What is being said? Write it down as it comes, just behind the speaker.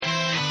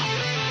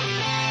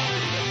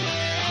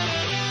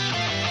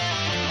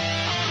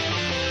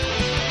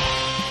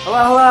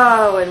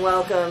Hello, and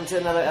welcome to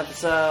another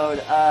episode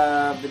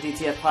of the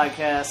DTF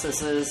podcast.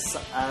 This is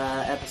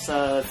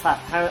episode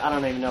 5. I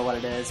don't even know what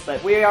it is,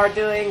 but we are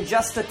doing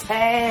Just a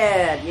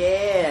Tad,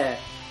 yeah!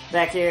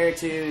 Back here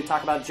to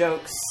talk about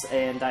jokes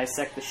and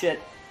dissect the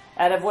shit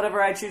out of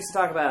whatever I choose to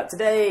talk about.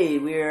 Today,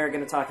 we're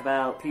going to talk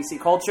about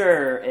PC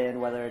culture and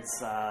whether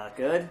it's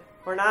good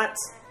or not,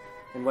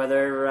 and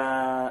whether,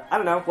 I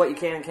don't know, what you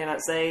can and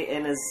cannot say,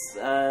 and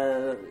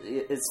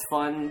is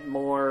fun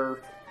more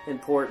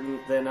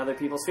important than other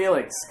people's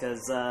feelings,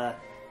 because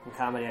in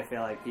comedy I feel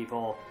like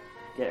people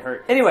get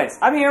hurt. Anyways,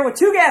 I'm here with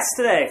 2 guests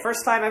today.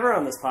 First time ever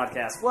on this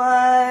podcast.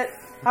 What?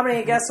 How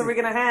many guests are we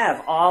going to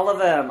have? All of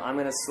them. I'm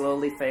going to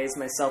slowly phase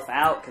myself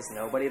out because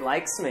nobody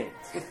likes me.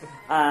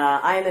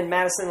 I am in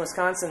Madison,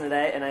 Wisconsin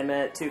today, and I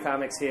met 2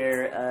 comics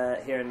here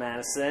in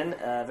Madison.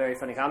 Very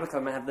funny comics.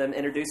 I'm going to have them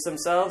introduce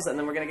themselves, and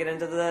then we're going to get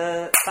into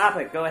the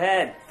topic. Go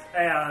ahead.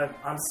 Hey,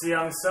 I'm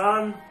Siyang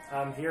Sun.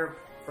 I'm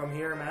from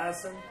here in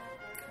Madison.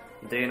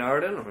 Dane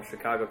Arden, I'm a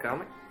Chicago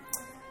comic.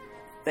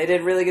 They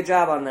did a really good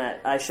job on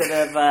that. I should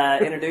have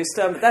introduced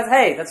them. But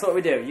that's what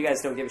we do. You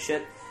guys don't give a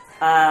shit.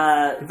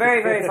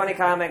 Very, very funny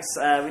comics.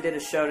 We did a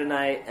show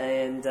tonight,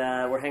 and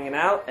we're hanging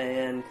out,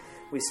 and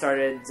we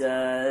started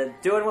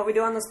doing what we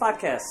do on this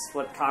podcast,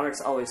 what comics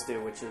always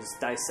do, which is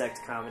dissect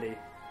comedy.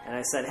 And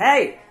I said,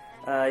 hey,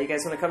 you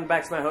guys want to come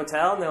back to my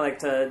hotel? And they're like,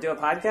 to do a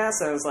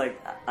podcast? And I was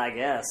like, I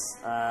guess.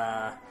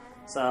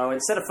 So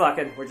instead of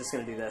fucking, we're just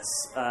going to do this.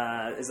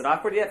 Is it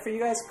awkward yet for you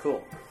guys?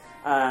 Cool.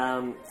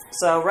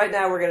 So right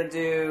now we're going to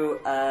do...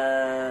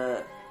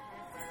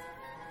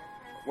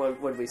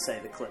 what did we say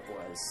the clip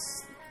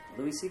was?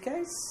 Louis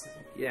C.K.'s?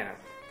 Yeah.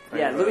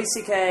 Yeah, Louis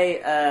C.K.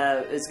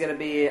 Is going to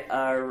be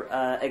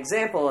our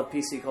example of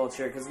PC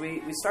culture, because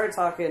we started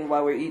talking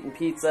while we were eating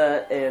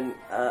pizza and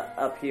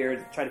up here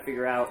to try to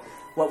figure out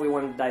what we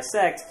wanted to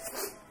dissect.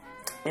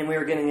 And we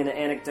were getting into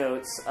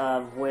anecdotes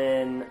of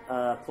when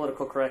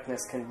political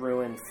correctness can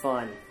ruin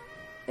fun.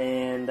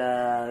 And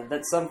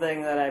that's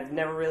something that I've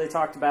never really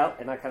talked about,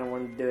 and I kind of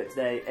wanted to do it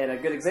today. And a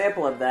good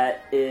example of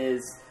that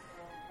is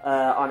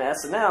on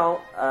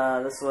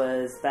SNL. This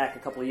was back a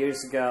couple of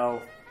years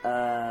ago.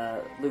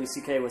 Louis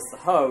C.K. was the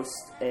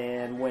host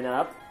and went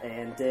up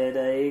and did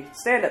a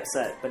stand-up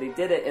set. But he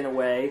did it in a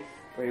way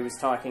where he was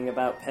talking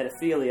about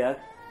pedophilia.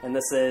 And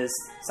this is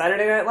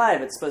Saturday Night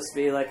Live. It's supposed to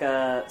be like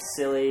a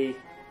silly...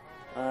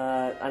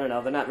 I don't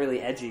know, they're not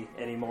really edgy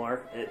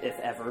anymore, if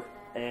ever.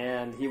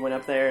 And he went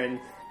up there and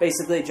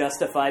basically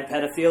justified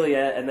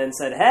pedophilia and then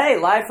said, hey,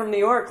 live from New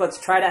York, let's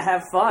try to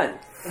have fun.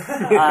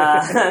 And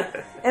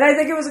I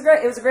think it was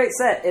a great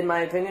set, in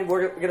my opinion.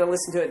 We're going to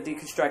listen to it,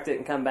 deconstruct it,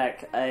 and come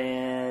back.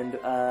 And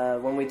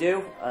when we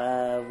do,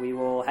 we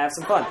will have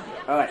some fun.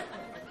 All right.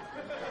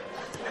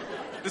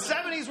 The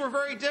 70s were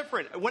very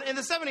different. In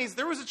the 70s,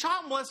 there was a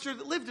child molester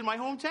that lived in my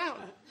hometown.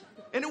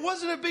 And it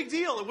wasn't a big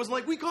deal. It wasn't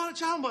like, we caught a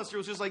child molester. It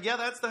was just like, yeah,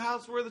 that's the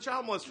house where the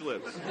child molester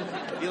lives.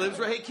 He lives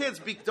where, hey,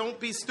 kids, don't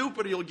be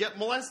stupid or you'll get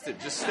molested.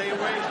 Just stay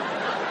away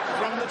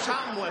from the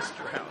child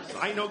molester house.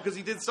 I know because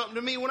he did something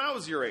to me when I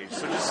was your age.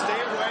 So just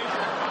stay away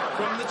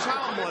from the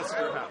child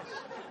molester house.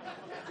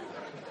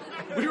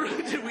 We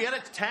really did. We had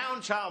a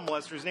town child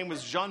molester. His name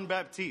was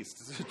Jean-Baptiste.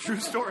 It's a true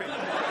story.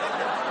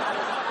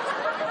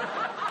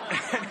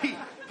 And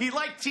he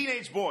liked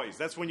teenage boys.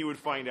 That's when you would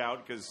find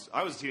out, because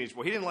I was a teenage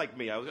boy. He didn't like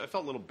me. I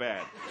felt a little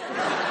bad.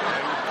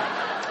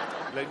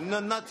 Like, no,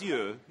 not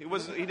you. It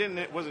wasn't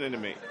into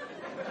me.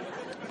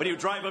 But he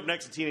would drive up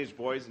next to teenage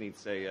boys, and he'd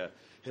say,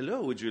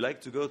 hello, would you like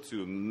to go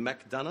to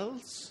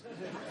McDonald's?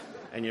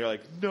 And you're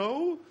like,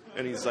 no.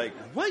 And he's like,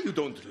 why you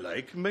don't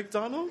like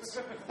McDonald's?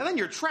 And then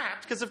you're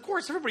trapped, because, of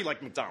course, everybody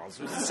liked McDonald's.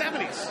 It was the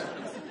 70s.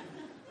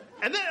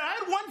 And then I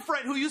had one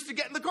friend who used to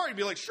get in the car. He'd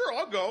be like, sure,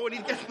 I'll go. And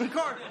he'd get in the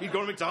car. He'd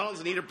go to McDonald's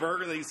and eat a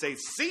burger. And then he'd say,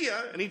 see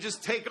ya. And he'd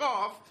just take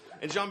off.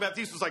 And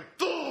Jean-Baptiste was like,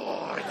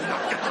 I did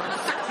not get to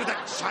sex with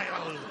that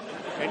child.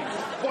 And he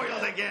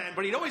spoiled again.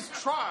 But he'd always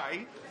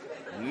try.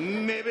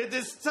 Maybe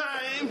this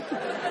time.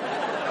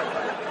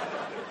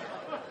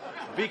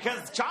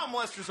 Because child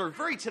molesters are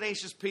very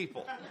tenacious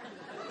people.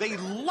 They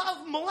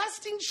love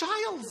molesting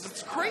childs.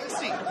 It's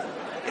crazy.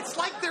 It's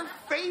like their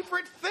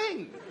favorite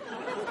thing.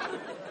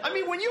 I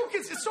mean,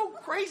 it's so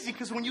crazy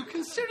because when you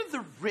consider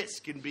the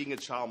risk in being a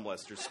child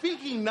molester,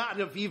 speaking not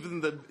of even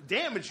the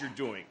damage you're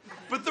doing,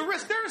 but the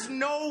risk, there's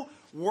no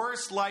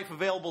worse life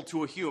available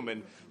to a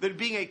human than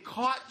being a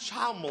caught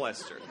child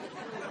molester.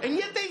 And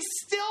yet they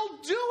still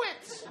do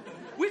it,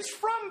 which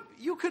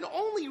you can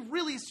only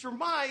really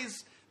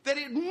surmise that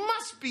it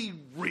must be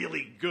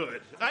really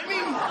good. I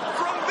mean,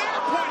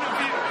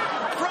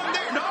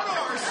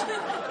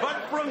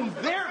 from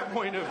their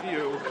point of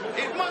view,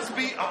 it must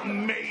be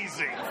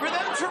amazing for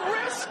them to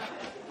risk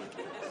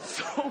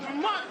so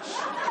much.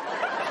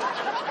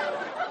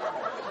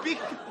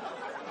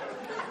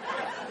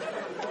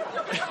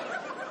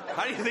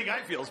 How do you think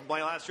I feel? It's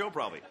my last show,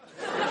 probably.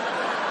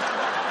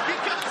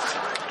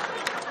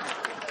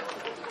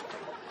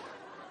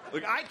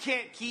 Look, I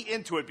can't key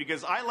into it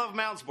because I love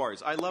Mounds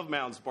bars. I love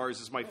Mounds bars.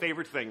 It's my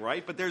favorite thing,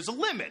 right? But there's a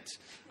limit.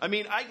 I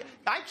mean, I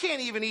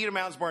can't even eat a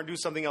Mounds bar and do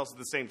something else at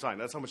the same time.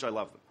 That's how much I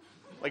love them.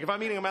 Like, if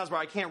I'm eating a Mounds bar,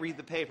 I can't read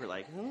the paper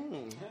like,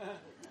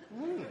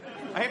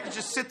 I have to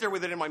just sit there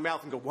with it in my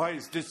mouth and go, why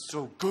is this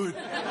so good?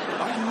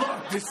 I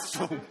love this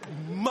so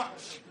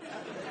much.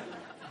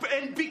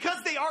 And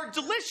because they are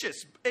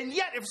delicious. And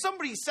yet, if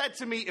somebody said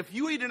to me, if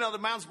you eat another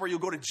Mounds bar, you'll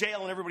go to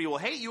jail and everybody will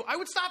hate you, I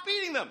would stop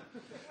eating them.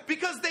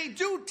 Because they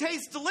do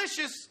taste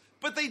delicious,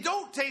 but they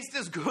don't taste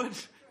as good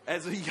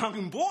as a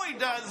young boy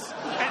does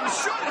and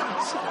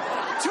shouldn't.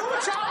 To a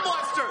child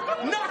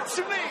molester. Not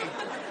to me.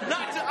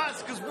 Not to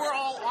us, because we're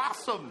all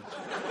awesome.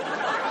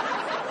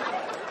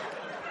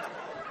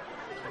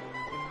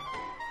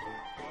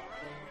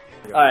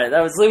 All right,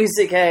 that was Louis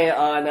C.K.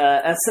 on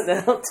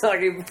SNL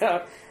talking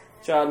about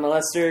child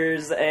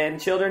molesters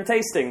and children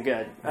tasting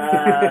good.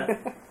 And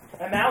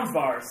Mounds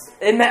bars.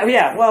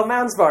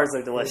 Mounds bars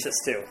are delicious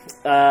too.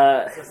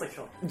 Just like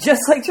children.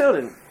 Just like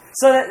children.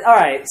 So, all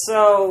right.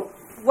 So,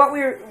 what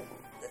we're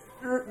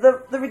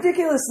the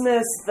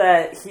ridiculousness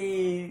that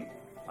he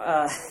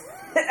talks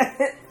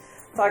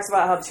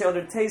about how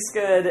children taste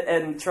good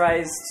and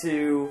tries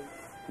to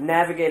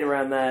navigate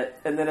around that,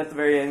 and then at the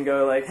very end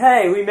go like,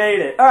 "Hey, we made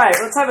it! All right,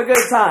 let's have a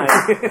good time."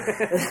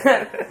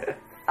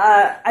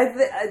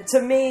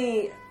 To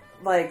me,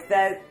 like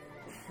that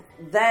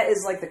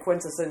is like the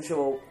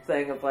quintessential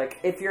thing of like,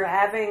 if you're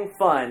having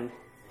fun,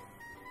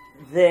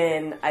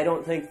 then I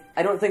don't think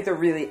there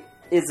really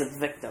is a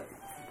victim.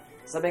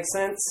 Does that make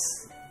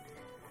sense?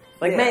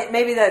 Like,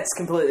 maybe that's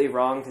completely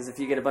wrong, because if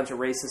you get a bunch of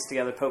racists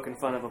together poking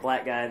fun of a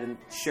black guy, then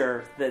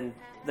sure, then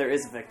there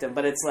is a victim.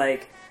 But it's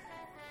like,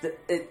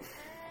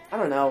 I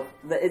don't know.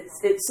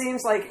 It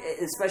seems like,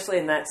 especially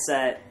in that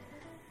set,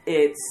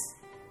 it's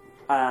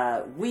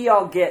we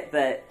all get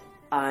that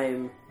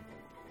I'm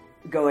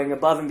going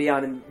above and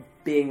beyond and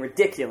being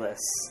ridiculous,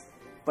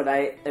 but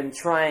I am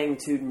trying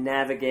to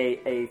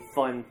navigate a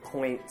fun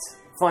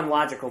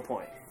logical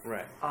point.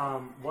 Right.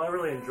 What I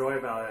really enjoy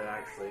about it,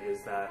 actually,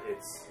 is that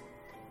it's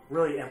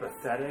really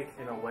empathetic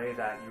in a way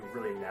that you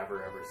really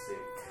never, ever see.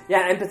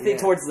 Yeah, empathy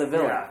towards the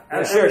villain. Yeah,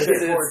 Sure. empathy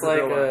It's towards the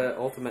like villain. an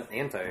ultimate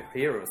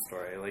anti-hero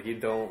story. Like, you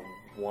don't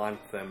want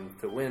them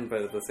to win,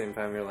 but at the same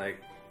time, you're like,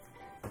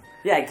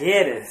 Yeah, I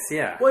get it.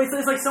 yeah. Well,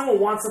 it's like someone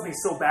wants something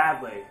so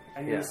badly,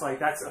 and you're Yeah. just like,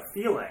 that's a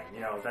feeling,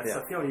 that's Yeah.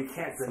 a feeling you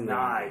can't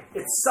deny.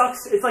 It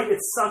sucks. It's like, it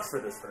sucks for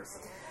this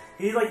person.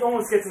 He like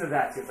almost gets into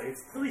that too. It's like,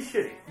 it's really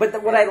shitty.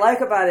 But what I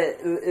like about it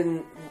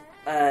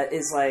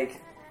is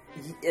like,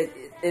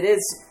 it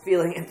is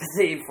feeling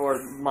empathy for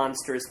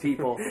monstrous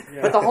people. Yeah.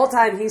 But the whole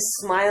time he's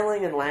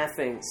smiling and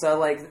laughing. So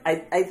like,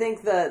 I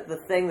think the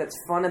thing that's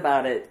fun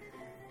about it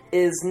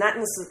is not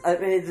necessarily,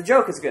 I mean, the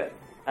joke is good.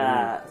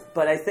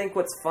 But I think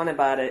what's fun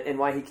about it and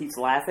why he keeps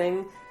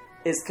laughing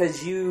is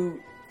because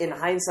you, in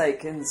hindsight,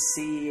 can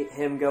see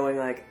him going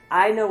like,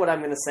 I know what I'm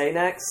going to say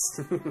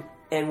next,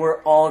 and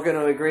we're all going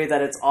to agree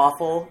that it's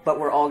awful, but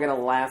we're all going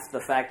to laugh the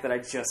fact that I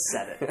just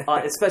said it,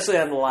 especially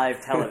on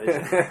live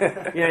television. You know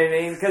what I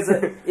mean? Because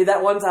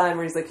that one time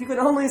where he's like, you can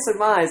only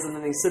surmise, and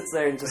then he sits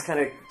there and just kind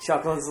of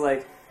chuckles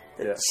like,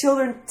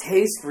 children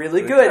taste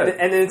really good.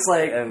 And it's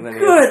like, And then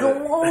good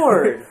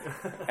lord.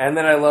 And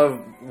then I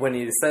love when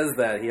he says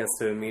that, he has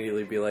to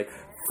immediately be like,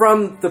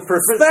 from the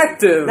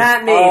perspective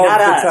Not me, of not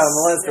the us. child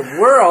molester,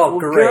 we're all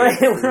great.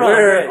 We're all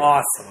We're great.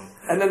 awesome.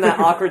 And then that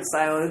awkward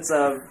silence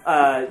of,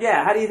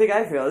 how do you think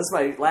I feel? This is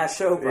my last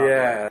show, probably.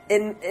 Yeah.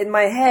 In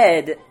my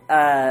head,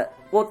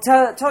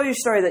 tell your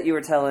story that you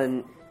were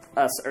telling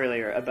us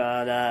earlier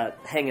about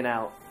hanging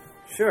out.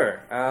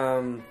 Sure.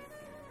 So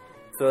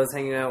I was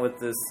hanging out with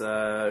this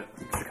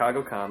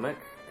Chicago comic,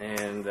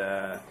 and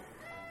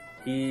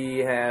he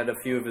had a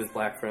few of his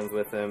black friends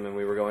with him, and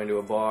we were going to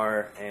a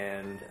bar,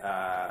 and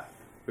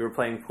we were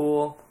playing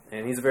pool,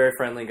 and he's a very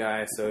friendly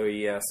guy, so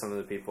he asked some of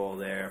the people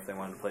there if they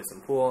wanted to play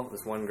some pool.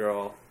 This one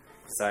girl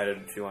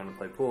decided she wanted to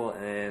play pool,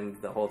 and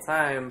the whole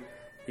time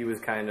he was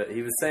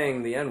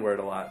saying the N-word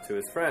a lot to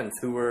his friends,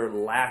 who were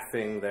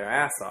laughing their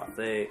ass off.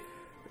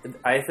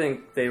 I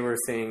think they were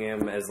seeing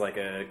him as like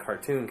a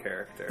cartoon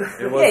character.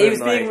 He was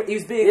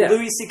being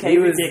Louis C.K.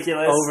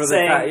 ridiculous, over the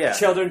saying top, yeah.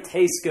 children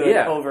taste good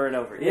over and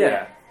over.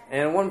 Yeah.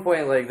 And at one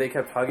point, like, they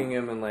kept hugging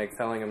him and like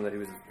telling him that he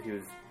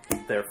was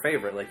their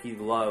favorite. Like, he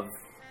loved.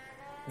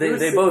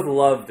 They both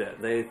loved it.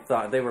 They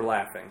thought they were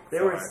laughing.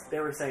 They were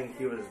saying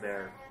he was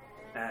their.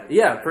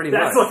 Pretty much.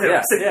 That's what they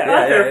were saying.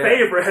 Not their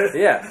favorite.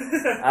 Yeah.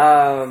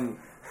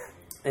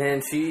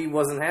 And she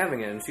wasn't having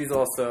it. And she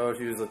was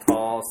a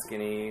tall,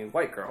 skinny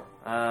white girl.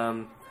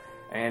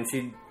 And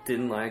she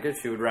didn't like it.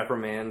 She would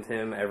reprimand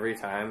him every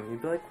time.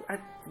 He'd be like, I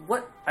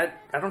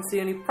don't see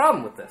any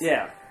problem with this.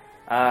 Yeah.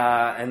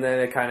 And then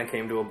it kind of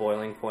came to a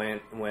boiling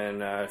point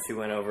when she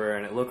went over,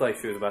 and it looked like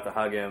she was about to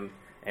hug him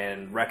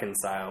and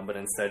reconcile, but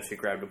instead she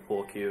grabbed a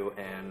pool cue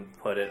and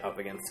put it up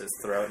against his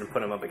throat and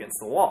put him up against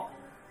the wall.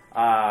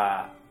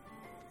 And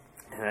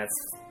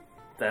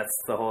that's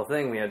the whole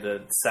thing. We had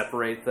to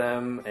separate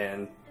them,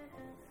 and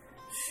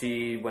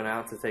she went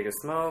out to take a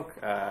smoke.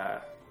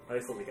 Are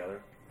they still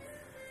together?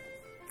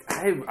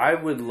 I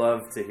would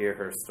love to hear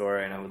her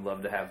story, and I would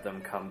love to have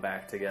them come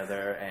back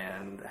together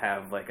and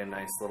have like a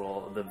nice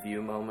little The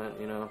View moment,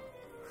 you know.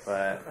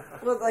 But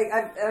well, like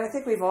I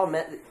think we've all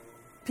met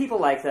people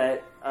like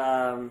that,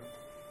 and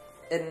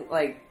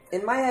like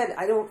in my head,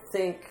 I don't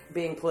think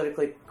being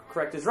politically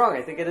correct is wrong.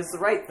 I think it is the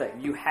right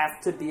thing. You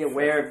have to be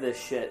aware of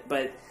this shit,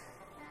 but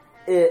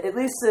at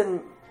least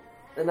and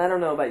I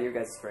don't know about your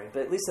guys' brain,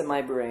 but at least in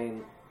my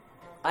brain,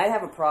 I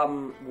have a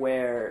problem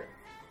where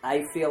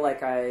I feel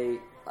like a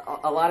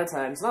lot of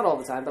times, not all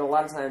the time, but a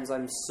lot of times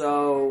I'm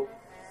so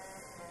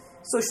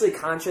socially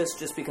conscious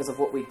just because of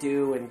what we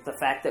do and the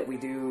fact that we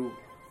do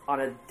on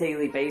a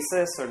daily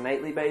basis or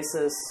nightly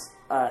basis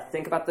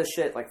think about this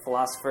shit like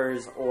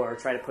philosophers or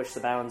try to push the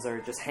bounds or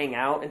just hang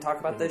out and talk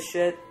about this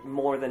shit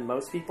more than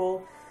most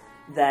people,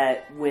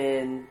 that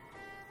when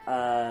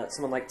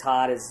someone like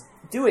Todd is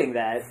doing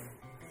that,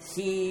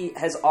 he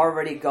has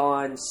already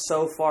gone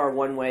so far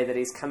one way that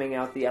he's coming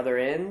out the other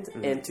end,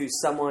 and to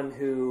someone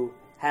who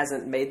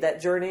hasn't made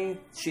that journey,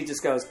 she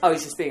just goes, oh,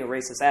 he's just being a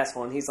racist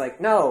asshole. And he's like,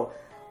 no,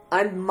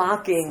 I'm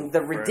mocking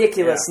the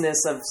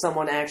ridiculousness of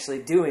someone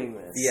actually doing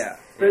this. yeah.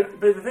 But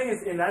the thing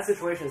is, in that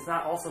situation, it's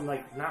not also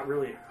like not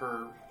really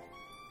her.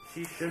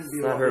 She shouldn't be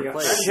Not her being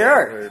place. offended.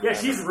 Sure. Yeah,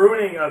 she's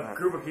ruining a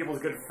group of people's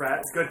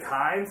good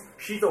times.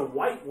 She's a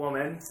white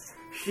woman.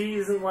 She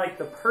isn't like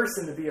the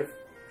person to be a.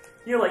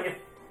 You know, like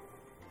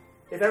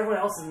if everyone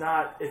else is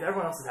not, if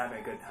everyone else is having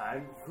a good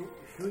time,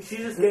 who she's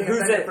just getting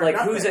offended for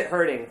nothing. Who's it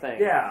hurting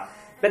thing. Yeah.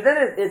 But then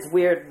it's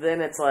weird.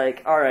 Then it's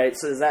like, all right,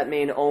 so does that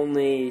mean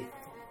only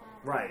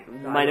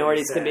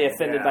minorities can be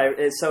offended by?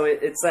 So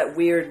it's that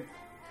weird.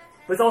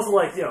 But it's also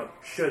like, you know,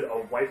 should a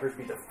white person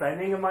be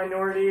defending a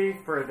minority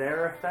for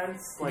their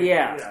offense? Like,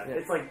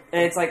 it's like,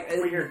 and it's like,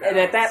 weird. And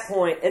at that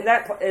point, and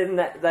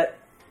that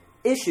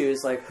issue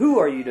is like, who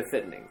are you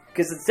defending?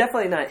 Because it's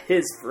definitely not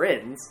his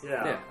friends.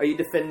 Yeah. Are you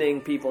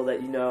defending people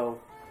that you know?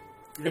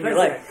 It's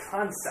like a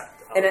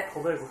concept of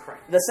political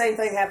correctness. The same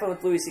thing happened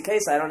with Louis C.K.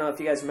 So I don't know if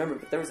you guys remember,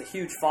 but there was a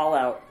huge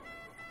fallout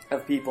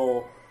of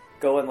people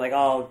going like,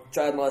 "Oh,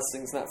 child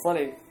molesting's not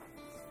funny,"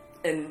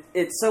 and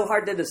it's so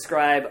hard to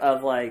describe.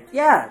 Of like,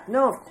 yeah,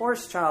 no, of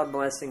course, child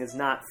molesting is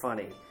not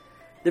funny.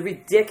 The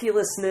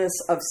ridiculousness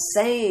of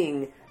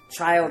saying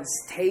child's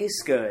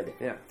taste good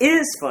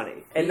is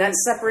funny, and that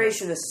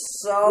separation is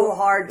so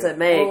hard to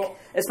make,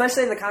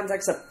 especially in the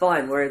context of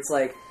fun, where it's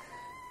like,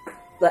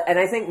 and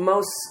I think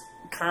most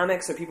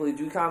comics or people who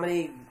do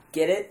comedy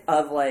get it,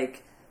 of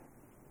like,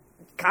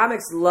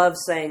 comics love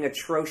saying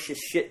atrocious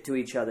shit to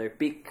each other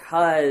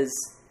because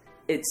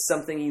it's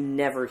something you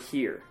never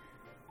hear.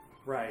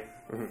 Right.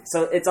 Mm-hmm.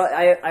 So it's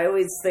I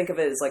always think of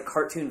it as like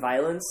cartoon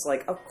violence.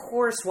 Like, of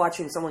course,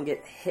 watching someone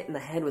get hit in the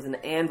head with an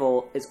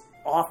anvil is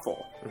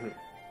awful. Mm-hmm.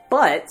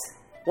 But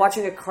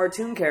watching a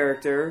cartoon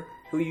character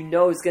who you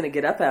know is going to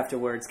get up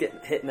afterwards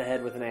get hit in the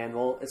head with an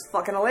anvil is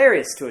fucking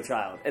hilarious to a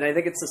child. And I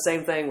think it's the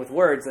same thing with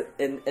words.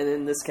 And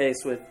in this case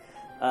with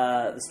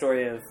the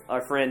story of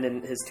our friend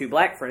and his two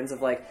black friends,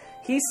 of like,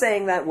 he's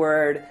saying that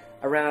word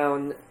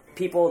around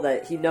people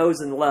that he knows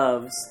and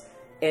loves.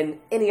 In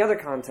any other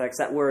context,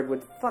 that word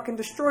would fucking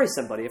destroy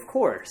somebody, of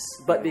course.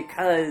 But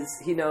because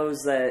he knows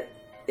that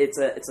it's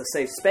a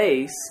safe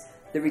space,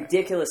 the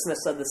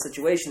ridiculousness of the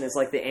situation is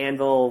like the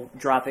anvil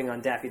dropping on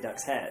Daffy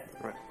Duck's head.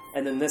 Right.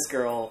 And then this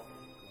girl,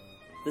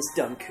 this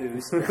dumb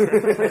coos.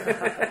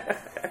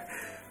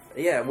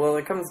 Yeah, well,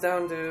 it comes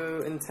down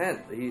to intent.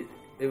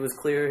 It was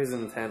clear his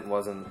intent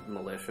wasn't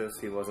malicious.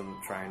 He wasn't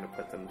trying to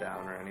put them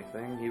down or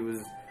anything. He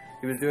was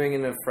doing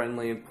it in a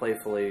friendly,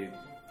 playfully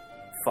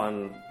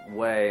fun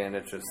way, and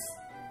it just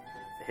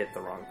hit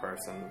the wrong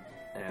person,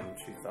 and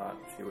she thought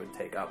she would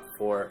take up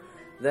for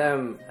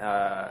them,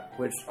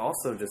 which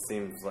also just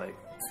seems like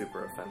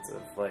super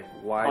offensive. Like,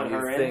 why On do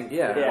her you think? end?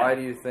 Yeah, Yeah. why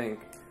do you think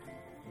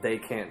they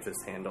can't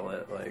just handle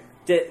it? Like,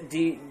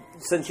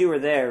 Since you were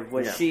there,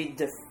 was Yeah. she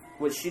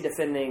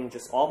defending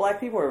just all black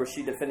people, or was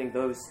she defending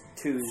those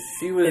two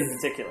she was in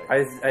particular?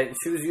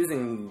 she was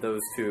using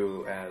those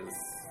two as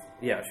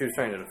she was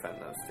trying to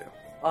defend those two.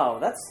 Oh,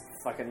 that's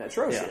fucking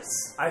atrocious.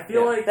 I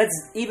feel like That's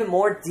even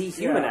more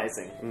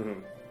dehumanizing. Mm-hmm.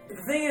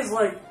 the thing is,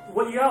 like,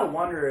 what you gotta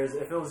wonder is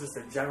if it was just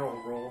a general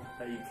rule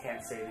that you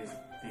can't say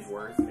these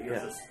words, like it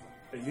was just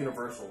a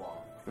universal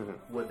law.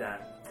 Mm-hmm. Would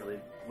that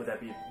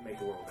make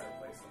the world a better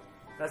place?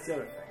 That's the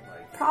other thing.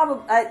 Like,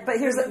 Probably, but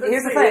here's the thing.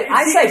 I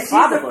I say she's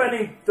probably.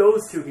 defending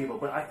those two people,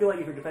 but I feel like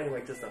if you're defending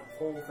like just the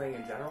whole thing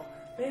in general,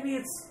 maybe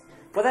it's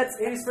for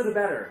the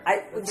better.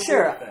 It's a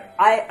Sure. good thing.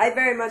 I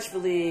very much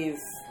believe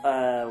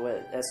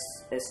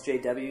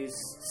SJWs,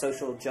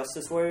 social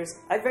justice warriors.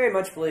 I very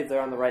much believe they're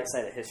on the right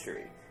side of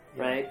history,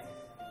 right?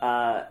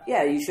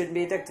 You shouldn't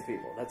be a dick to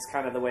people. That's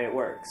kind of the way it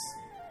works.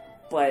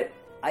 But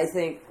I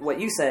think what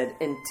you said,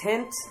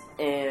 intent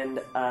and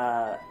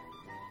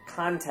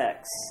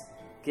context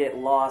get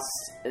lost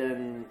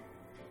in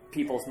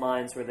people's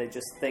minds, where they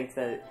just think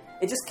that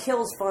it just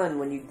kills fun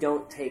when you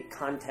don't take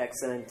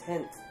context and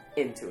intent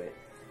into it.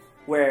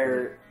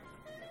 Where,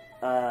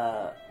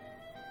 all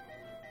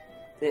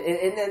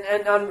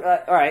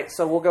right,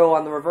 so we'll go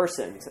on the reverse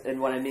end, and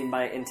what I mean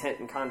by intent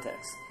and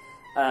context.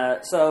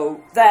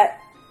 So that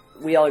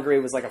we all agree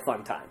was like a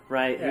fun time,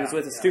 right? He Yeah, was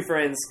with his two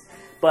friends,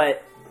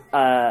 but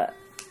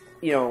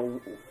you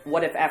know,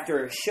 what if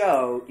after a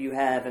show you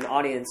have an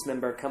audience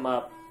member come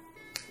up,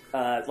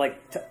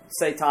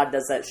 say Todd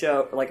does that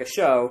show, like a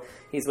show,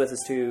 he's with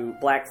his two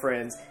black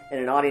friends,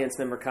 and an audience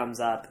member comes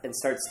up and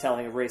starts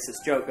telling a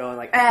racist joke, going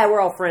like, we're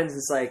all friends.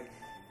 It's like,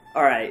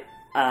 all right,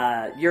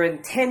 your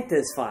intent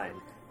is fine,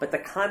 but the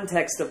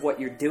context of what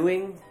you're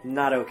doing,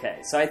 not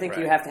okay. So I think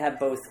you have to have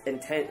both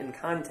intent and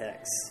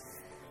context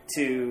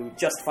to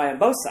justify on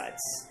both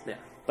sides. Yeah.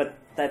 But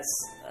that's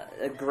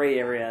a gray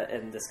area,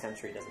 and this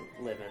country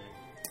doesn't live in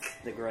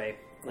the gray.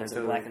 Lives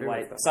in black and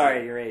white.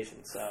 Sorry, you're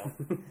Asian, so.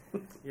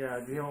 Yeah,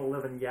 we don't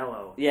live in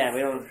yellow. Yeah,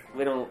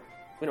 we don't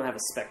have a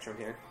spectrum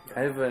here.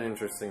 I have an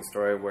interesting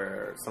story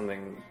where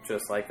something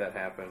just like that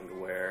happened,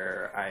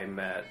 where I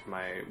met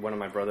one of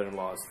my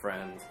brother-in-law's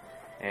friends,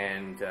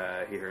 and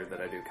he heard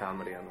that I do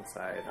comedy on the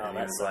side, and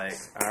he was like,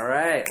 "All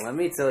right, let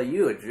me tell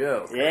you a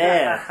joke."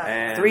 Yeah,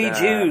 and, 3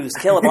 Jews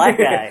kill a black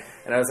guy.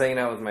 And I was hanging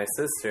out with my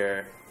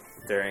sister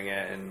during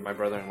it, and my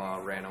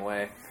brother-in-law ran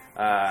away.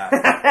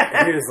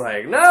 He was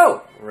like,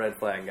 "No!" Red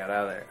flag, and got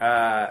out of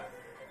there.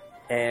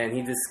 And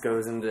he just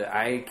goes into,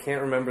 I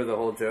can't remember the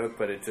whole joke,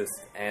 but it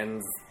just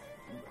ends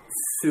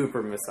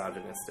super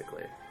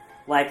misogynistically.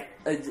 Like,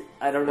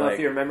 I don't know if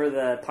you remember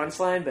the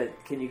punchline, but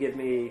can you give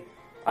me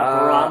a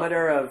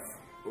barometer of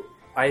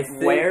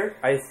where?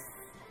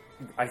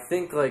 I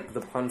think, like,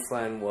 the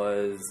punchline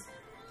was,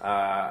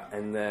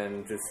 and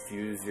then just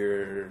use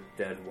your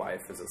dead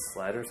wife as a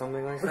sled or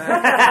something like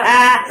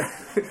that.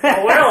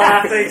 Well, we're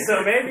laughing,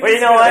 so maybe... Well, you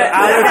know what?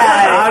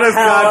 Out of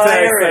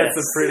context, that's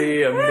a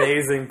pretty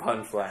amazing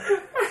punchline.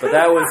 But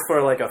that was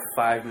for, like, a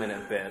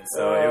 5-minute bit,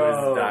 so it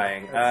was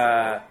dying.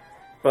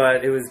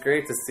 But it was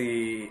great to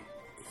see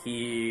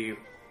he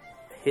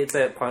hit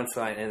that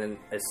punchline, and then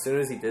as soon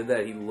as he did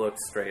that, he looked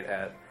straight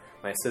at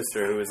my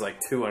sister, who was, like,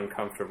 too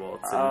uncomfortable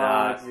to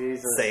not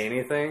say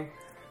anything.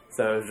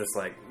 So it was just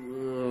like,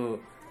 ooh.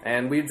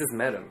 And we just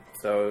met him,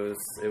 so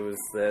it was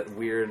that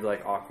weird,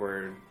 like,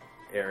 awkward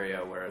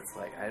area where it's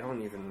like, I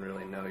don't even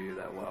really know you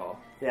that well.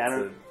 Yeah,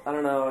 I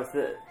don't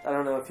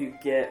know if you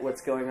get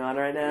what's going on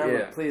right now. Yeah.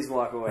 But please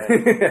walk away.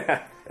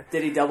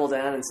 Did he double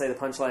down and say the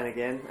punchline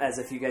again, as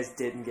if you guys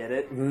didn't get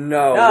it?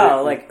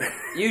 No, like,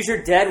 use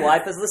your dead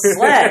wife as the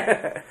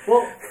sled.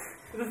 Well,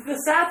 the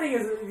sad thing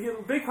is,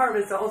 a big part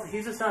of it is also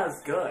he's just not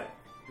as good,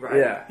 right?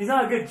 Yeah. He's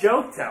not a good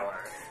joke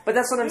teller. But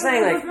that's what I'm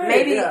saying. Like,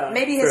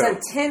 maybe his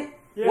intent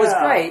was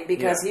great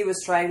because he was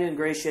trying to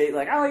ingratiate,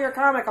 like, oh, you're a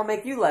comic, I'll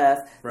make you laugh.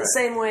 Right. The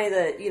same way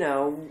that, you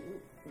know,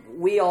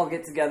 we all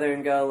get together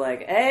and go,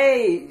 like,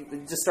 hey,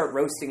 just start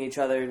roasting each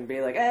other and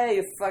be like, hey,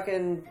 you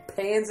fucking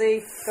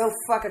pansy, go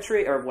fuck a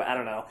tree. Or, I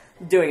don't know.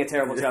 I'm doing a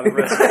terrible job of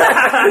roasting.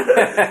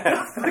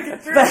 Go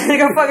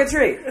fuck a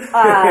tree.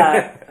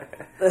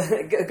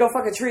 Go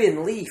fuck a tree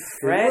and leaf,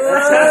 right?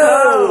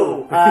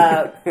 Whoa!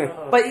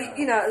 But,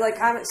 you know, like,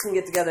 comics can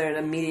get together and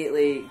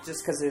immediately,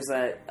 just because there's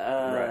that,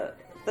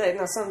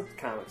 some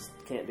comics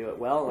can't do it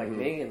well, like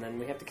me, and then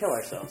we have to kill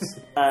ourselves.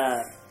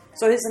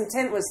 So his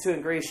intent was to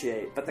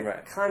ingratiate, but the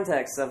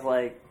context of,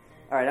 like,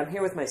 all right, I'm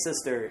here with my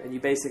sister, and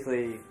you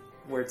basically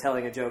were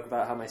telling a joke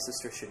about how my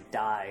sister should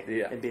die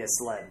and be a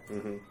sled.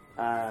 Mm-hmm.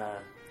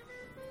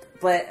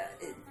 But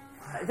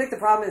I think the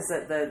problem is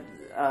that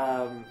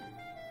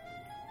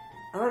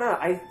I don't know.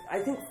 I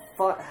think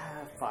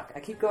fuck. I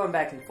keep going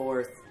back and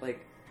forth.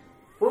 Like,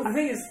 well, the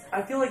thing is,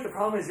 I feel like the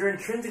problem is you're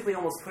intrinsically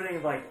almost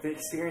putting, like, the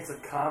experience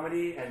of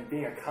comedy and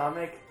being a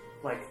comic,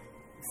 like,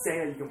 saying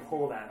that you can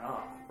pull that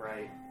off,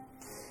 right?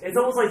 It's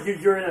almost like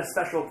you're in a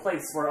special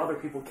place where other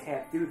people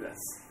can't do this.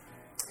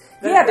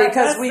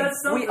 Because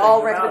we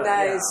all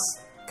recognize.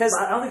 Because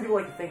I don't think people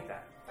like to think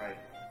that, right?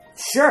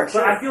 Sure.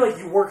 But I feel like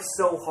you work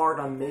so hard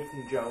on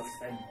making jokes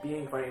and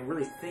being funny and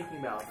really thinking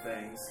about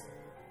things.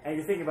 And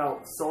you're thinking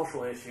about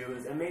social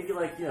issues, and maybe,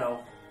 like, you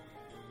know,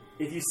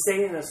 if you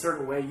say it in a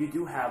certain way, you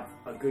do have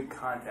a good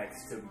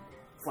context to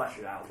flesh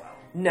it out well.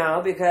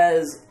 No,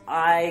 because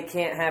I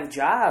can't have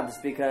jobs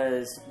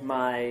because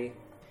I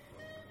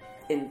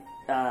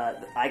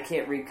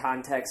can't read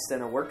context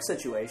in a work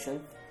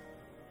situation.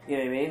 You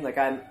know what I mean? Like,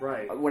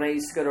 when I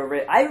used to go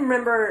to I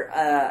remember,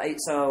 I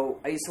used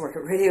to work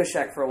at Radio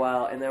Shack for a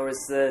while, and there was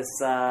this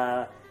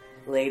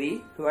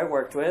lady who I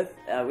worked with.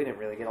 We didn't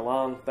really get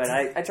along, but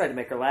I tried to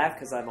make her laugh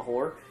because I'm a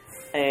whore.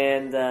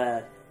 And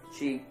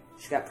she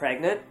got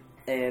pregnant,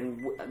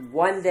 and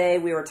one day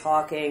we were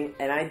talking,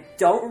 and I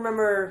don't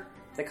remember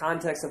the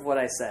context of what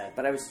I said,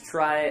 but I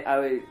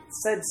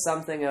said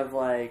something of,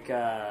 like,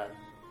 I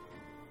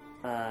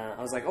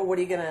was like, oh, what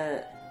are you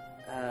gonna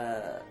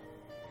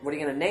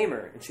name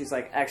her? And she's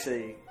like,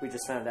 actually, we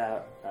just found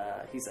out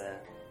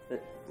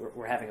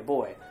we're having a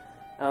boy.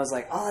 And I was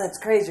like, oh, that's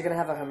crazy, you're going to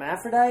have a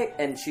hermaphrodite?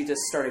 And she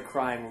just started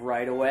crying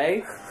right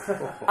away.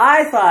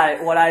 I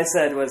thought what I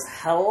said was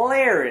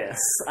hilarious.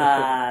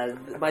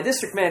 My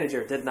district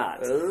manager did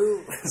not.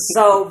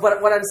 So,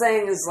 but what I'm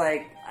saying is,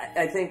 like,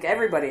 I think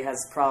everybody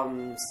has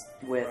problems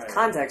with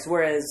context,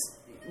 whereas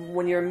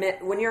when you're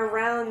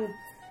around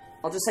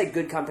I'll just say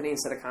good company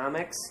instead of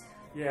comics.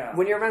 Yeah.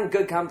 When you're around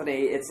good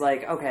company, it's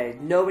like, okay,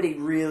 nobody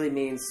really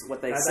means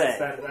what they say.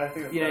 I think that's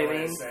you know the what I way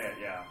mean? to say it,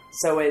 yeah.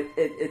 So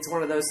it's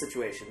one of those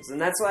situations.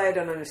 And that's why I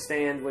don't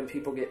understand when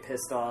people get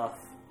pissed off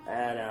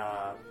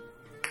at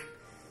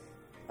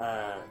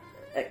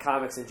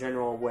comics in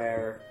general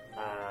where,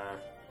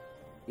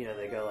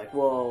 they go like,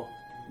 well,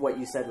 what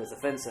you said was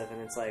offensive.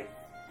 And it's like,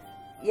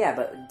 yeah,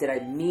 but did I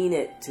mean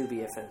it to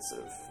be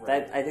offensive?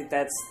 Right. I think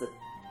that's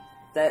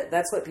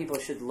what people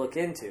should look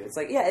into. It's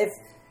like, yeah,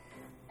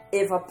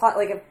 if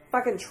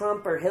fucking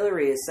Trump or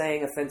Hillary is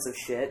saying offensive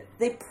shit,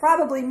 they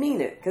probably mean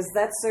it, because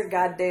that's their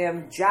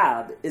goddamn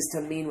job, is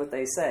to mean what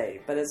they say.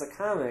 But as a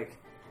comic,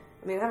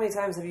 I mean, how many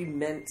times have you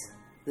meant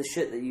the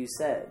shit that you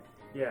said?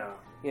 Yeah.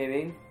 You know what I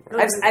mean? No,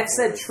 I've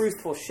said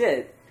truthful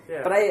shit,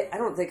 yeah. but I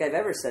don't think I've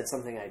ever said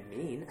something I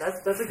mean.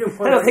 That's a good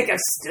point. I don't think I've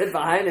stood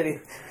behind any.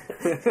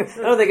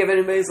 I don't think if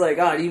anybody's like,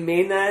 "Oh, do you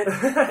mean that?"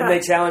 and they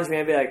challenge me,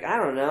 I'd be like, "I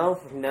don't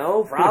know.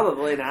 No,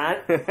 probably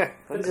not. Did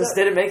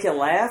it make you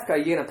laugh? Are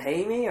you gonna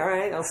pay me? All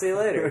right, I'll see you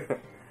later."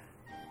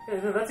 Yeah,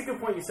 no, that's a good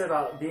point you said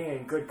about being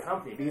in good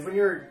company, because when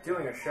you're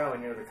doing a show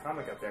and you're the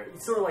comic up there,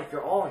 it's sort of like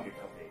you're all in good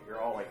company. You're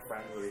all like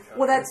friends with each other.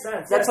 Well, that's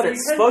what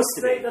it's supposed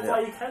to be. That's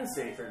why you can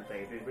say certain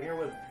things. Because when you're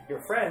with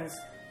your friends,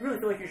 you really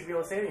feel like you should be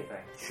able to say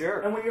anything. Sure.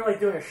 And when you're like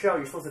doing a show,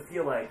 you're supposed to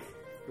feel like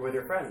you're with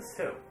your friends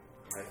too.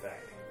 I think.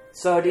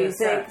 So do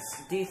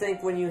you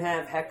think when you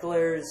have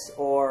hecklers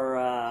or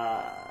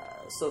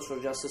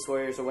social justice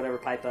warriors or whatever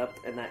pipe up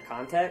in that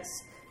context,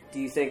 do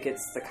you think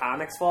it's the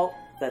comics' fault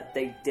that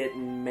they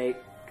didn't make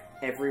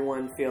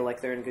everyone feel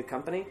like they're in good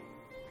company?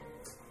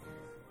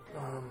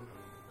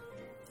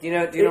 Do you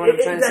know what I'm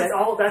trying to say?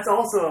 That's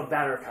also a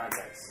matter of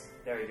context.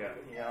 There you go.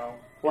 You know.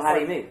 Well, how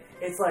do you mean?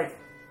 It's like,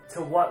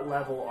 to what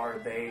level are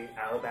they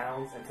out of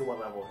bounds, and to what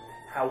level?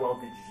 How well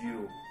did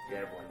you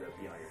get everyone to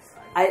be on your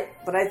side?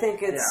 I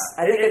think it's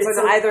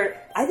an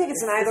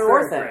either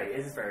or thing. Gray.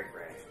 It's very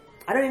gray.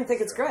 I don't even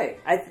think it's gray.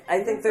 I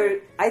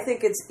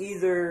think it's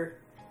either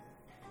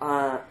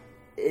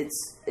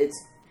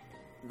it's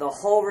the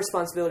whole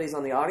responsibilities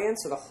on the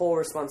audience or the whole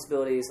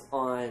responsibilities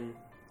on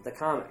the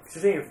comic.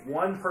 So you're saying if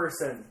one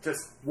person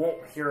just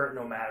won't hear it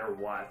no matter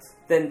what,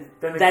 then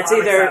the that's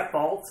either at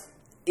fault?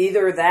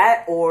 Either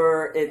that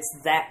or it's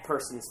that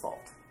person's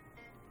fault.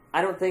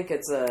 I don't think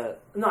it's a...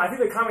 No, I think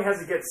the comic has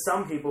to get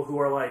some people who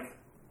are like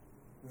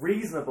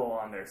reasonable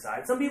on their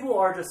side. Some people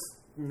are just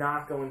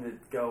not going to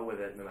go with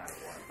it no matter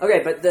what.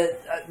 Okay, but this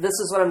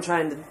is what I'm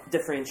trying to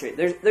differentiate.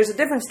 There's a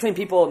difference between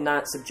people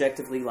not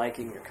subjectively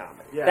liking your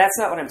comedy. Yeah. That's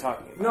not what I'm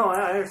talking about. No,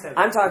 I understand.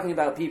 I'm talking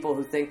about people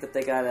who think that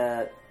they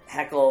gotta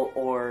heckle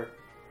or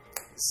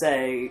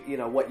say,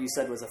 what you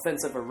said was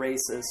offensive or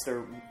racist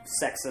or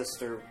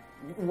sexist or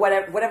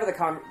whatever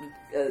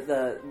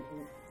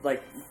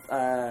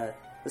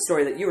the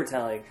story that you were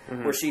telling,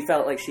 where she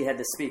felt like she had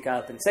to speak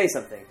up and say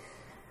something.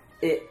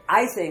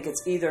 I think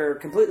it's either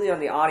completely on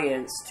the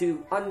audience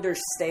to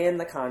understand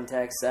the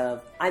context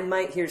of, I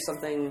might hear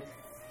something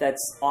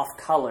that's off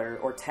color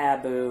or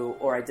taboo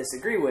or I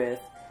disagree with,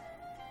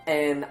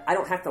 and I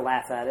don't have to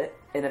laugh at it,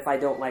 and if I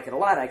don't like it a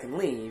lot, I can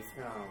leave.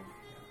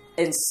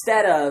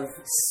 Instead of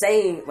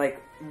saying,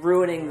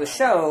 ruining the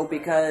show,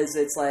 because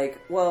it's like,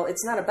 well,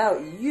 it's not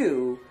about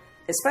you,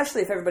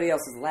 especially if everybody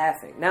else is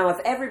laughing. Now, if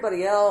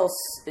everybody else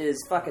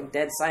is fucking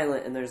dead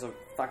silent and there's a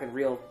fucking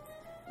real,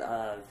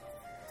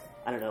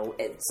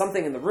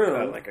 something in the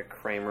room. Like a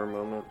Kramer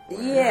moment.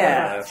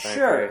 Yeah,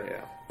 sure.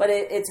 Yeah. But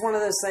it's one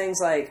of those things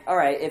like, all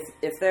right,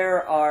 if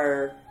there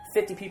are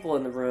 50 people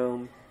in the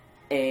room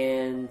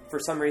and for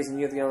some reason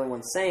you're the only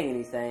one saying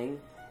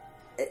anything,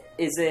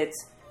 is it...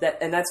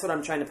 and that's what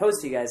I'm trying to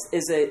pose to you guys.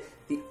 Is it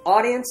the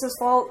audience's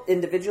fault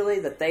individually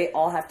that they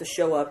all have to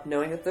show up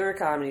knowing that they're a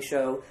comedy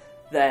show,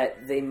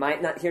 that they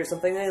might not hear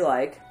something they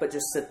like, but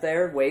just sit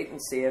there, wait,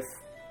 and see if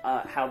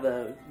how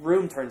the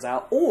room turns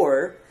out?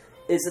 Or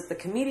is it the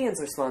comedian's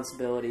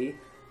responsibility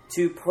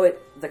to put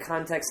the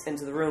context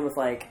into the room with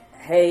like,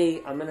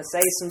 hey, I'm going to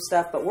say some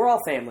stuff, but we're all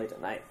family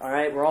tonight, all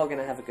right? We're all going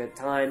to have a good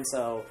time,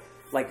 so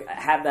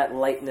have that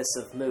lightness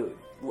of mood.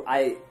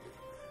 I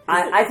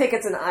think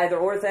it's an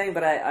either-or thing,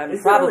 but I'm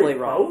probably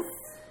wrong. Both?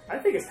 I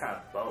think it's kind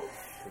of both,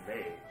 to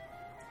me.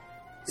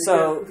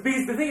 So,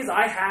 because the thing is,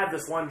 I had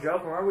this one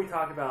joke. Remember we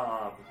talked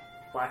about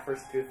black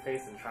versus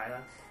toothpaste in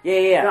China?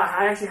 Yeah. No,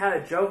 I actually had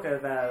a joke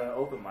at an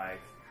open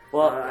mic.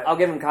 Well, I'll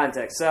give him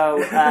context. So,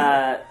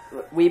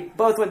 we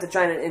both went to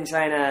China. In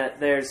China,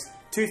 there's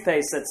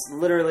toothpaste that's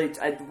literally...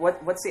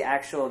 what's the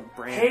actual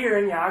brand? Hair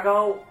and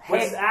Yago,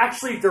 which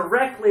actually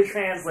directly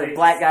translates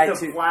black guy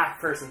to black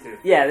person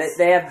toothpaste. Yeah,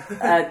 they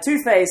have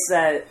toothpaste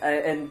that...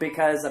 and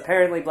because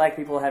apparently black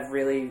people have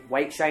really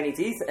white, shiny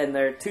teeth, and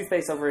their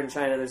toothpaste over in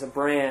China, there's a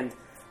brand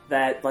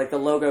that, the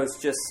logo's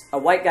just a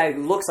white guy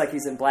who looks like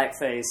he's in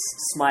blackface,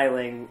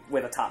 smiling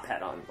with a top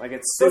hat on.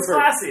 It's super... So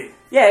it's classy.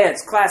 Yeah,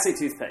 it's classy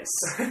toothpaste.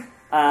 You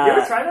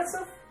ever tried that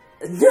stuff?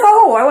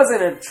 No, I wasn't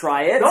going to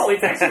try it. No,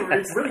 it's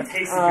really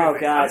tasty. Oh,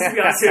 God. It's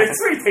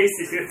really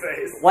tasty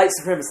toothpaste. White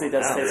supremacy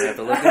does taste have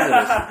to look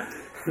into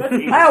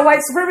Oh,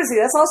 white supremacy.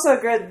 That's also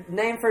a good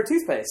name for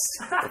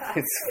toothpaste.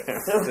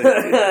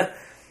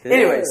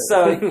 Anyway,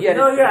 so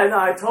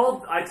I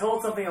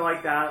told something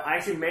like that. I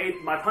actually made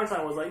my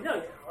punchline was like,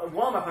 no.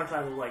 One of my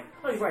punchlines was like,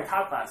 oh, he's wearing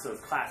top class, so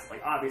it's classic.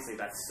 Like, obviously,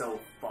 that's so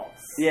false.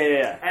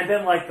 Yeah. And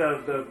then, like,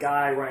 the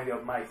guy running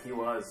the mic, he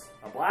was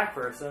a black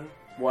person.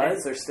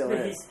 Was or still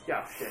is?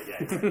 Yeah, shit,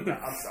 yeah.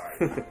 I'm sorry.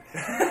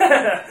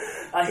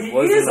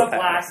 He is a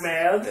black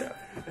man. Yeah.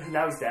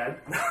 Now he's dead.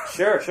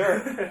 Sure.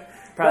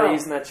 Probably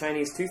using that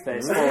Chinese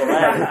toothpaste full of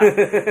that.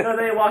 No,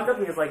 then he walked up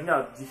and he was like,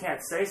 no, you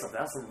can't say something.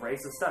 That's some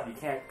racist stuff. You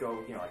can't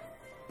go, like,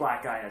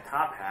 black guy in a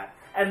top hat.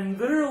 And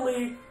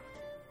literally,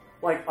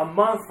 like, a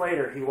month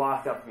later, he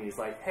walked up to me. He's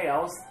like, hey,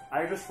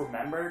 I just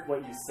remembered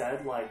what you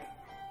said, like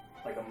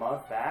a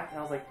month back. And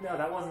I was like, no,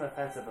 that wasn't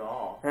offensive at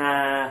all.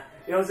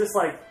 It was just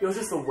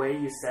the way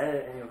you said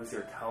it, and it was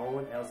your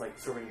tone, and it was, like,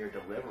 sort of your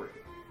delivery.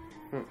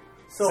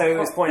 So he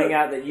was pointing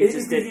out that you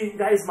just did...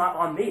 That is not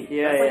on me.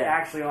 Yeah, That's, like,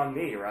 actually on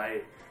me,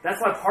 right? That's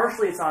why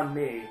partially it's on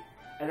me,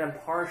 and then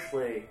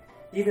partially,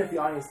 even if the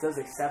audience does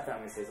accept that I'm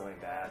going to say something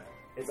bad,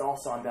 it's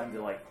also on them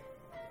to, like,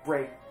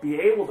 be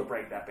able to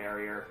break that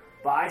barrier,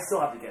 but I still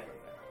have to get them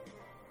there.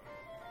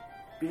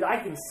 Because I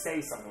can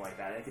say something like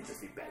that, and it could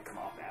just come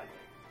off badly.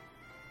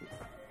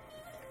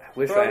 I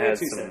wish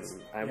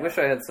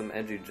I had some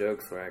edgy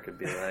jokes where I could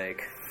be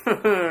like,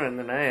 and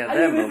then I had that moment. I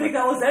didn't even think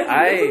that was edgy.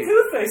 It's a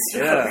toothpaste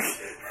joke.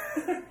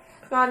 Yeah.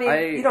 No, I mean,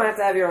 you don't have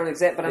to have your own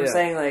example, but I'm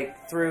saying, like,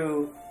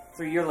 through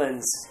your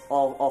lens,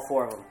 all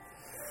four of them.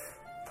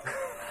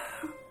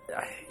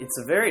 It's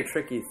a very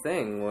tricky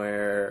thing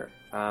where,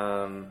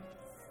 I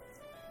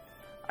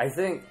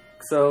think,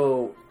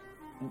 so,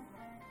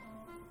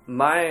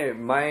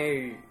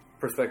 my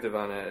perspective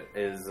on it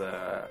is,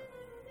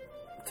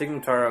 Tig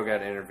Notaro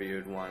got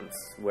interviewed once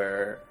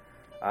where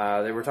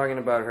they were talking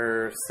about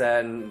her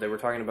set, and they were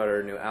talking about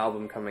her new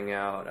album coming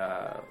out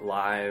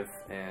live,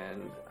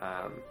 and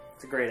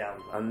it's a great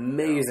album.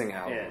 Amazing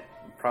album. Yeah.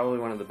 Probably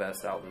one of the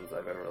best albums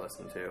I've ever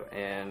listened to.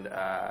 And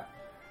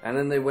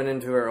then they went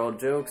into her old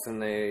jokes,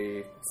 and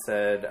they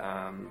said,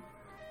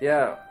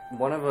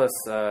 one of us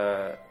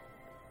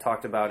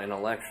talked about in a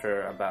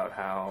lecture about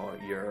how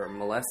your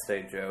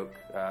moleste joke,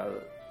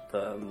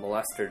 the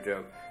molester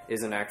joke,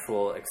 is an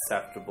actual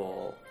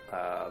acceptable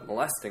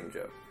molesting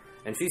joke.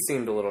 And she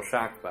seemed a little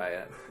shocked by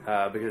it,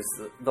 because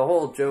the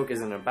whole joke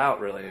isn't about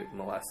really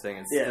molesting.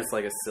 It's just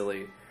like a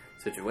silly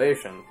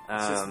situation.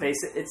 It's just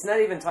basic. It's not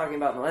even talking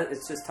about molest.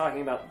 It's just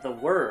talking about the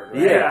word.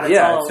 Right?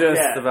 Yeah, it's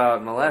just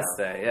about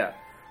moleste. Yeah.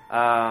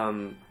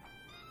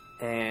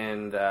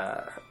 And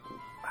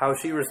how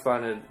she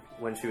responded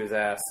when she was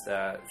asked,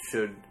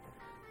 should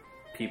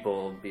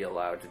people be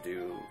allowed to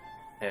do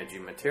edgy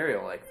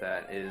material like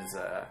that, is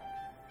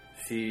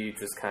she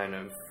just kind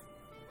of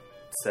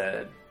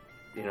said,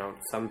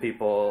 some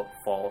people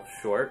fall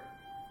short,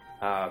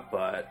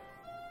 but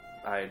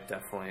I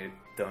definitely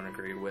don't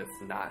agree with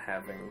not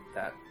having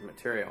that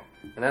material.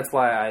 And that's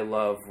why I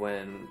love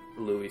when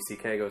Louis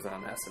C.K. goes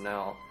on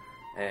SNL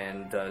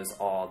and does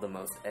all the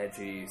most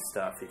edgy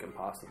stuff he can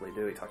possibly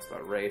do. He talks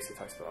about race, he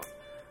talks about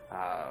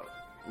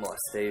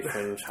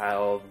molestation,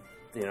 child,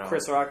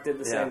 Chris Rock did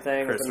the same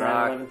thing with the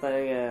 9/11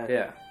 thing,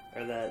 yeah.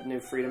 Or the new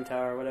Freedom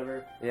Tower or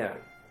whatever. Yeah.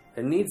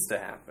 It needs to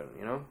happen,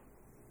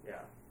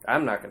 Yeah.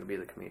 I'm not going to be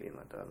the comedian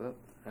that does it.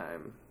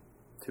 I'm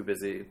too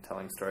busy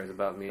telling stories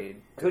about me.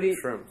 Who do you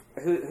shrooms.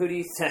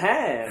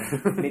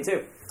 Me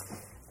too.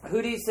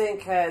 Who do you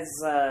think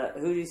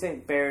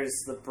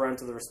bears the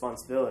brunt of the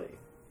responsibility?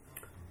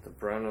 The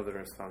brunt of the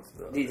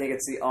responsibility. Do you think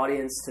it's the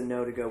audience to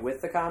know to go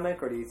with the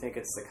comic, or do you think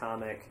it's the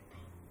comic?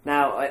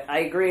 Now, I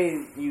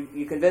agree,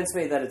 you convinced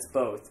me that it's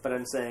both, but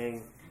I'm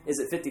saying, is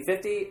it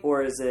 50-50,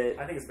 or is it...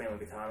 I think it's mainly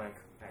the comic,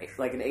 actually.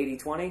 Like an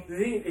 80-20?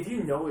 If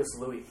you notice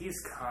Louis, he's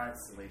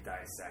constantly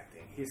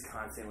dissecting. He's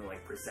constantly,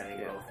 like, presenting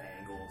both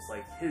angles.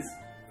 Like,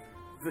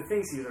 the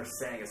things he are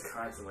saying is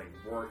constantly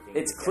working.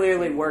 It's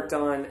clearly worked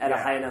on at a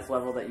high enough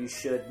level that you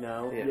should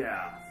know.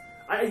 Yeah.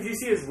 Did you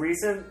see his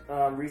recent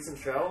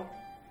show?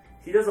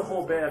 He does a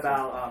whole bit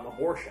about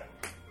abortion.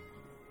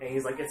 And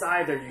he's like, it's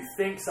either you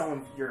think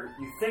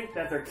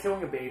that they're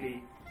killing a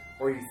baby,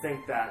 or you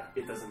think that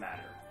it doesn't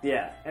matter.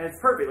 Yeah. And it's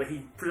perfect. Like, he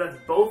presents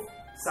both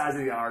sides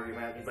of the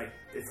argument. He's like,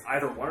 it's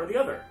either one or the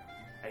other.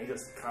 And he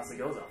just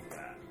constantly goes off of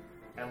that.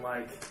 And,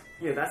 like,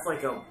 that's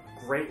like a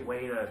great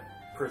way to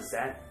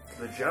present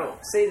the joke.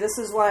 See, this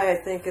is why I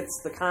think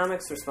it's the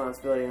comic's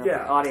responsibility, not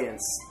the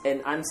audience.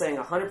 And I'm saying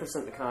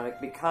 100% the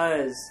comic,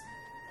 because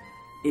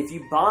if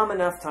you bomb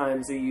enough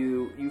times, or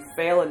you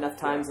fail enough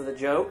times with a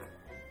joke,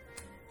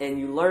 and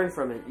you learn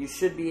from it, you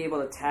should be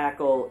able to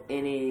tackle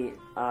any,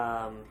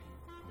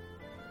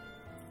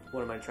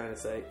 what am I trying to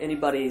say?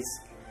 Anybody's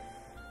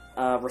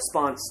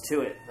response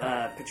to it.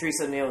 Patrice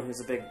O'Neill,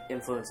 who's a big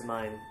influence of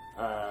mine,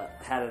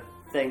 had a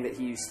thing that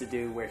he used to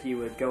do where he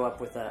would go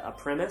up with a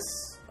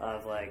premise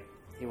of, like,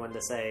 he wanted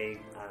to say,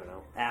 I don't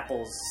know,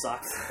 apples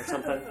suck or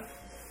something.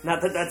 Not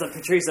that that's a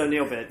Patrice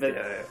O'Neill bit, but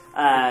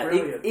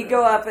he'd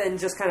go up and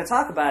just kind of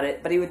talk about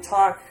it, but he would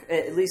talk,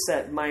 at least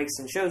at mics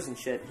and shows and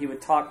shit, he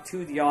would talk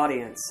to the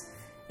audience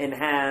and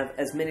have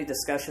as many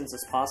discussions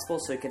as possible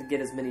so he could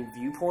get as many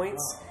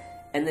viewpoints.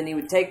 And then he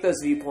would take those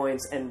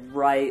viewpoints and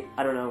write,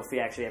 I don't know if he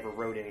actually ever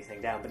wrote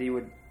anything down, but he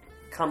would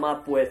come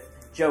up with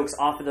jokes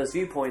off of those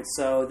viewpoints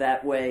so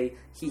that way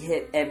he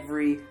hit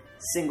every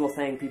single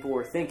thing people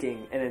were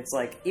thinking. And it's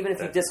like, even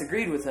if you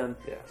disagreed with him,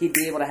 he'd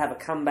be able to have a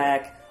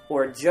comeback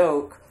or a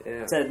joke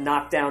to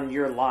knock down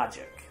your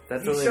logic.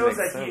 He shows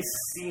that he's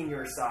seen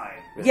your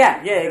side.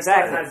 Yeah,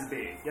 exactly. That's what it has to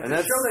be. You have to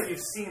show that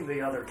you've seen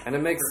the other. And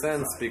it makes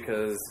sense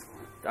because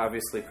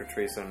obviously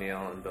Patrice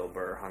O'Neal and Bill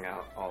Burr hung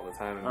out all the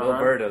time, and Bill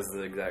Burr does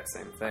the exact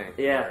same thing.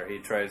 Yeah, where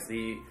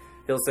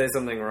he'll say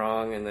something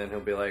wrong, and then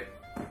he'll be like,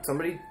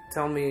 "Somebody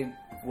tell me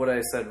what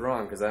I said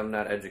wrong because I'm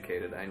not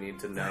educated. I need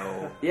to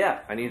know.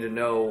 I need to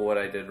know what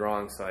I did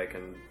wrong so I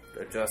can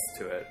adjust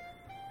to it."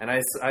 And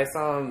I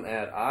saw him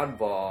at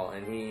Oddball,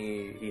 and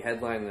he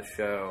headlined the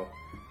show.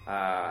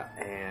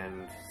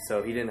 And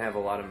so he didn't have a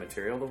lot of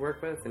material to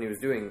work with, and he was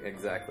doing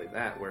exactly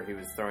that, where he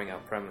was throwing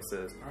out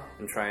premises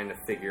and trying to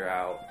figure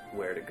out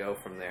where to go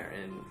from there.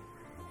 And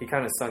he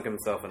kind of sunk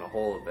himself in a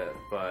hole a bit,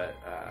 but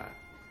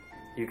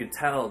you could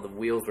tell the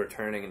wheels were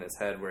turning in his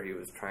head where he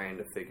was trying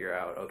to figure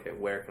out, okay,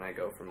 where can I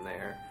go from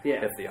there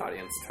if the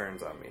audience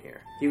turns on me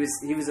here. He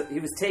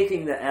was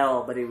taking the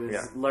L, but he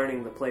was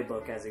learning the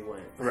playbook as he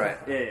went. Right.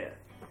 Yeah.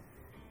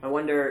 I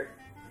wonder.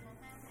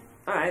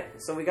 All right,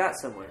 so we got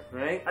somewhere,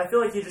 right? I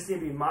feel like you just need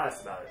to be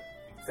modest about it.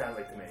 Sounds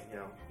like to me,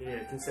 you need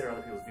to consider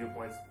other people's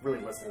viewpoints, really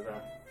listen to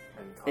them,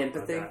 and talk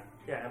empathy. About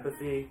that. Yeah,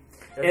 empathy.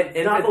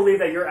 And not believe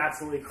that you're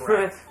absolutely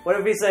correct. What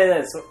if we say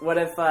this? What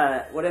if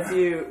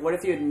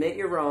you admit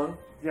you're wrong?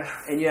 Yeah.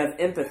 And you have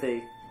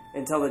empathy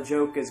until the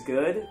joke is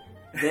good.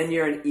 Then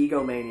you're an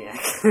egomaniac.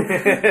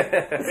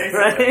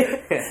 Right?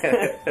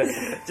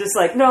 Just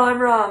like, no, I'm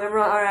wrong.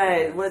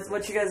 Alright,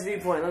 what's your guys'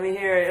 viewpoint? Let me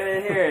hear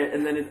it.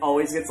 And then it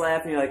always gets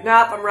laughed, and you're like,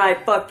 nope, I'm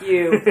right, fuck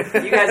you.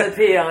 You guys are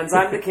peons,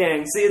 I'm the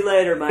king. See you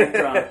later, mic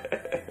drop.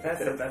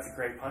 That's a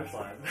great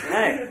punchline.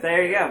 Hey,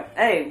 there you go.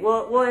 Hey,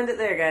 we'll end it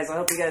there, guys. I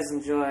hope you guys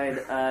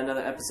enjoyed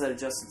another episode of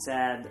Just a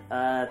Tad.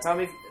 Tell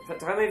me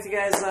if you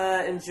guys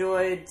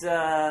enjoyed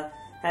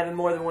having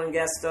more than one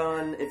guest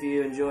on. If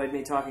you enjoyed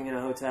me talking in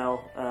a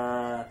hotel,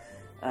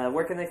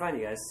 where can they find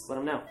you guys? Let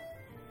them know.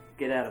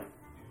 Get at them.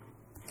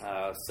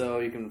 So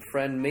you can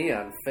friend me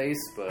on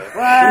Facebook. What?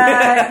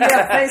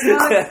 Yeah,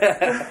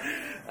 Facebook?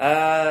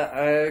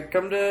 I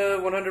come to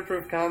 100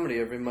 Proof Comedy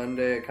every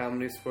Monday at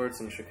Comedy Sports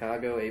in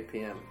Chicago, 8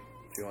 p.m.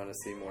 If you want to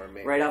see more of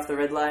me. Right off the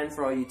red line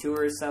for all you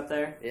tourists out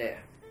there? Yeah.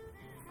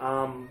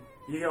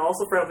 You can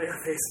also friend me on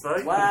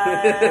Facebook. What?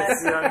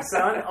 Young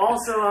Sun.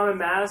 Also, I'm in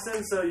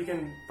Madison, so you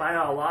can find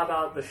out a lot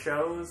about the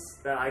shows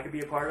that I could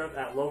be a part of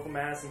at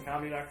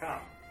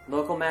localmadisonComedy.com.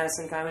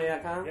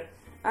 LocalmadisonComedy.com? Yep.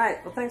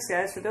 Alright, well thanks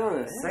guys for doing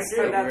this. Thank This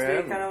you. turned out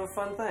to be kind of a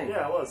fun thing.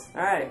 Yeah, it was.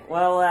 Alright,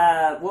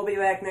 well, we'll be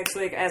back next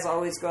week. As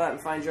always, go out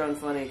and find your own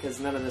funny, because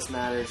none of this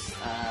matters.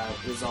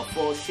 This is all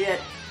full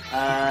shit.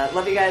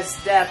 Love you guys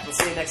to death. We'll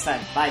see you next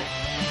time. Bye.